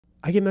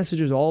I get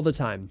messages all the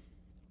time.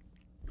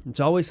 It's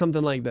always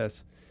something like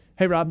this.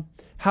 Hey, Rob,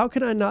 how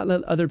can I not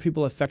let other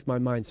people affect my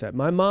mindset?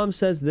 My mom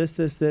says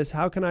this.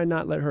 How can I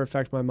not let her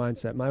affect my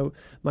mindset?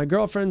 My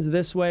girlfriend's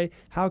this way.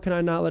 How can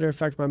I not let her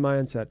affect my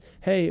mindset?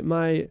 Hey,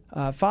 my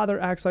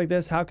father acts like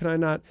this. How can I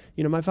not?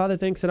 My father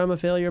thinks that I'm a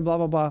failure, blah,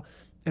 blah, blah.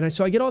 And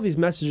so I get all these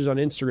messages on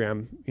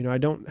Instagram.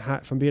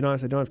 If I'm being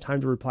honest, I don't have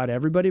time to reply to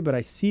everybody, but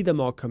I see them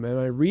all come in.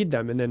 I read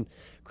them and then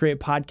create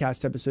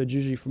podcast episodes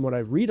usually from what I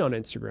read on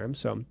Instagram.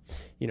 So,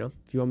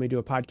 if you want me to do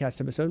a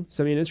podcast episode,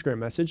 send me an Instagram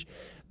message.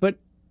 But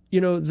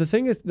the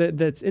thing is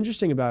that's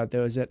interesting about it,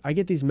 though, is that I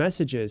get these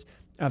messages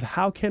of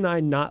how can I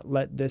not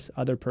let this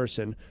other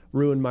person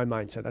ruin my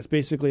mindset? That's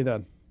basically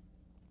the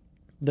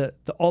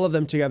all of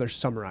them together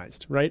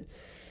summarized, right?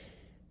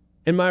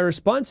 And my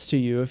response to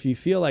you, if you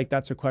feel like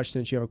that's a question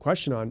that you have a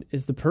question on,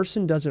 is the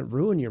person doesn't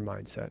ruin your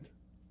mindset.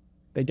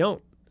 They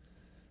don't.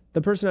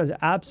 The person has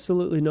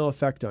absolutely no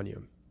effect on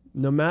you.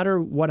 No matter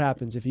what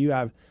happens, if you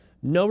have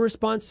no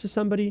response to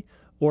somebody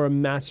or a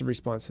massive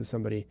response to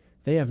somebody,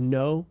 they have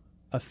no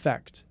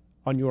effect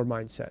on your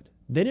mindset.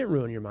 They didn't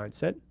ruin your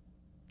mindset.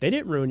 They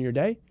didn't ruin your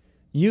day.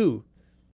 You